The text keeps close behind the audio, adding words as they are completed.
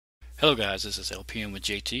Hello guys, this is LPN with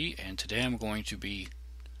JT, and today I'm going to be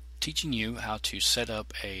teaching you how to set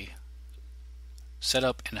up and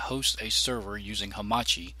host a server using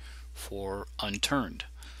Hamachi for Unturned.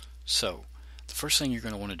 So the first thing you're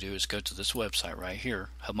going to want to do is go to this website right here,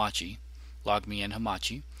 Hamachi. Log me in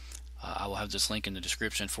Hamachi. I will have this link in the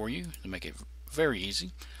description for you to make it very easy.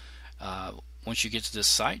 Once you get to this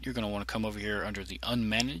site, you're going to want to come over here under the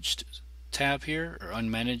Unmanaged tab here, or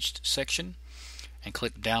Unmanaged section, and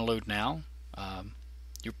click Download Now.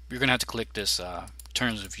 You're going to have to click this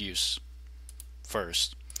Terms of Use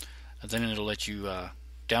first, and then it'll let you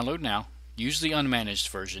download now. Use the unmanaged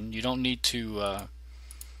version. You don't need to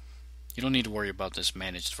worry about this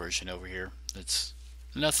managed version over here. It's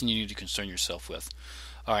nothing you need to concern yourself with.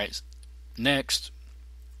 Alright, next,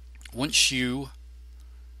 once you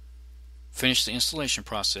finish the installation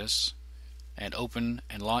process and open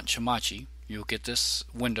and launch Hamachi, you'll get this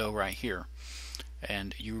window right here,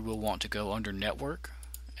 and you will want to go under Network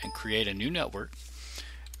and create a new network.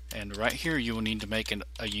 And right here you will need to make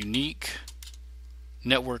a unique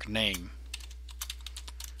network name.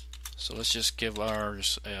 So let's just give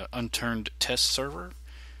ours Unturned test server.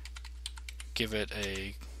 Give it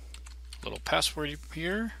a little password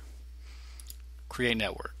here. Create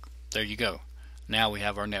network. There you go. Now we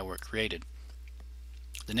have our network created.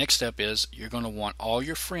 The next step is you're going to want all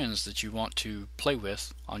your friends that you want to play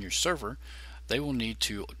with on your server. They will need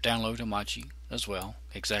to download Hamachi as well,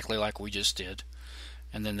 exactly like we just did.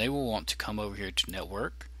 And then they will want to come over here to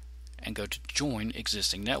Network and go to Join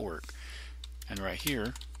Existing Network. And right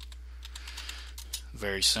here,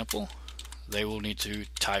 very simple, they will need to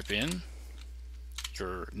type in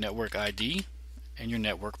your network ID and your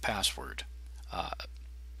network password.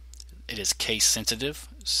 It is case sensitive,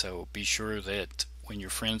 so be sure that when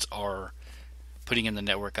your friends are putting in the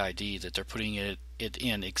network ID that they're putting it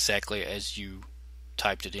in exactly as you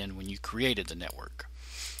typed it in when you created the network.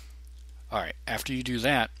 Alright, after you do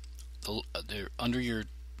that, under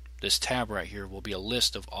this tab right here will be a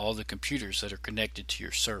list of all the computers that are connected to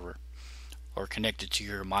your server, or connected to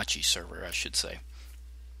your Hamachi server, I should say.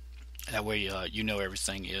 That way you know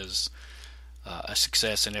everything is a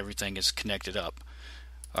success and everything is connected up.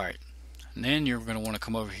 Alright, and then you're going to want to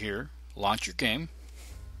come over here, launch your game,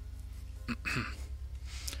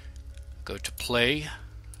 go to Play,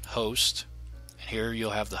 Host, and here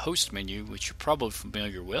you'll have the host menu, which you're probably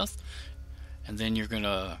familiar with. And then you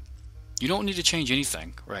don't need to change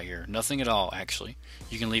anything right here, nothing at all actually.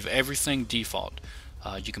 You can leave everything default.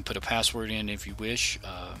 You can put a password in if you wish.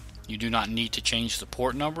 You do not need to change the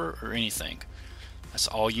port number or anything. That's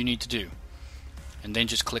all you need to do. And then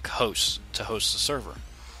just click Host to host the server.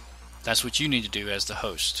 That's what you need to do as the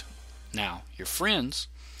host. Now, your friends,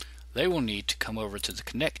 they will need to come over to the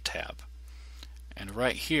Connect tab. And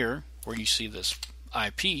right here, where you see this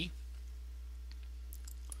IP,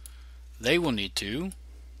 the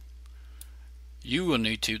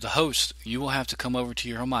host, you will have to come over to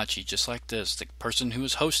your Hamachi just like this, the person who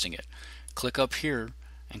is hosting it. Click up here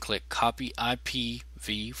and click Copy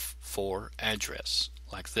IPv4 address,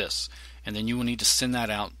 like this. And then you will need to send that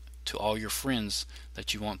out to all your friends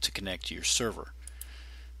that you want to connect to your server.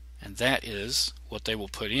 And that is what they will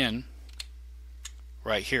put in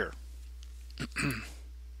right here.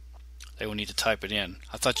 They will need to type it in.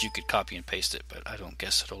 I thought you could copy and paste it, but I don't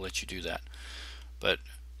guess it'll let you do that. But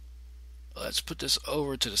let's put this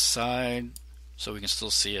over to the side so we can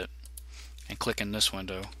still see it, and click in this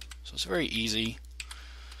window. So it's very easy.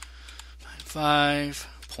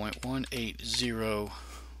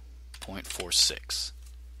 5.180.46,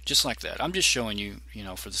 just like that. I'm just showing you,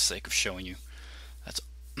 for the sake of showing you. That's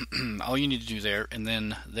all you need to do there, and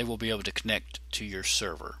then they will be able to connect to your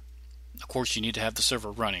server. Of course, you need to have the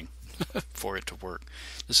server running for it to work.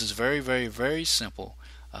 This is very, very, very simple.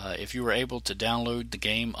 If you were able to download the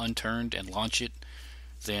game Unturned and launch it,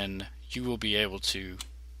 then you will be able to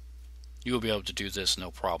do this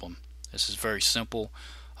no problem. This is very simple.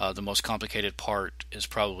 The most complicated part is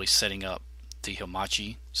probably setting up the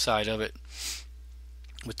Hamachi side of it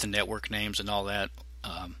with the network names and all that.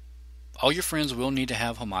 All your friends will need to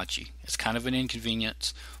have Hamachi. It's kind of an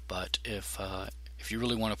inconvenience, but if you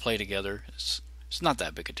really want to play together, it's not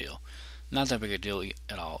that big a deal. Not that big a deal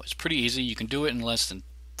at all. It's pretty easy. You can do it in less than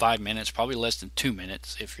 5 minutes, probably less than 2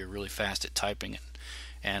 minutes if you're really fast at typing it,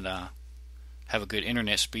 and have a good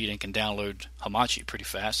internet speed and can download Hamachi pretty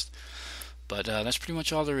fast. But that's pretty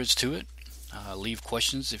much all there is to it. Leave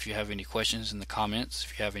questions if you have any questions in the comments.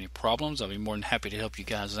 If you have any problems, I'll be more than happy to help you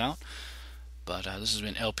guys out. But this has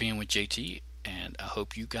been LPN with JT, and I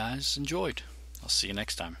hope you guys enjoyed. I'll see you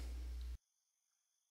next time.